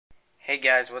Hey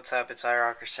guys, what's up? It's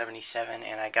iRocker77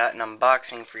 and I got an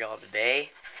unboxing for y'all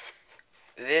today.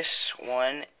 This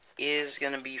one is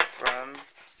going to be from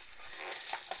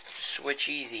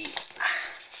SwitchEasy.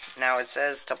 Now it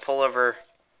says to pull over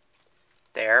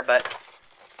there, but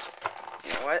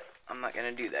you know what? I'm not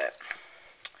going to do that.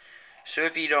 So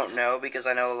if you don't know, because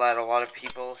I know a lot of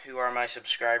people who are my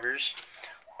subscribers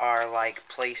are like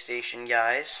PlayStation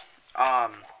guys,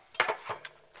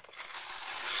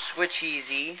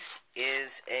 SwitchEasy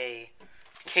is a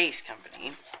case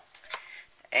company,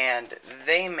 and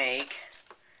they make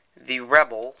the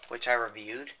Rebel, which I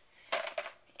reviewed,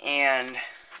 and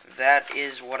that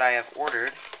is what I have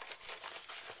ordered.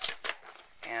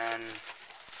 And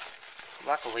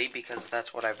luckily, because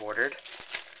that's what I've ordered,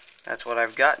 that's what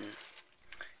I've gotten.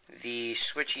 The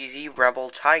SwitchEasy Rebel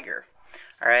Tiger.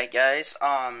 Alright guys,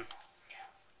 I'm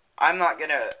not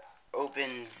gonna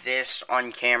open this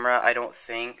on camera, I don't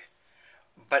think,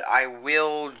 but I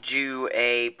will do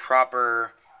a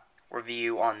proper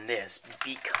review on this,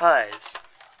 because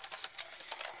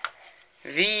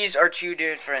these are two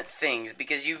different things,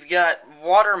 because you've got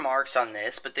watermarks on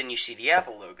this, but then you see the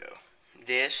Apple logo.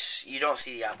 This, you don't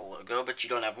see the Apple logo, but you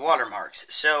don't have watermarks.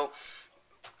 So,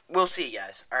 we'll see,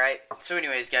 guys. Alright? So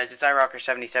anyways, guys, it's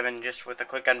iRocker77, just with a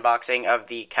quick unboxing of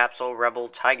the Capsule Rebel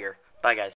Tiger. Bye, guys.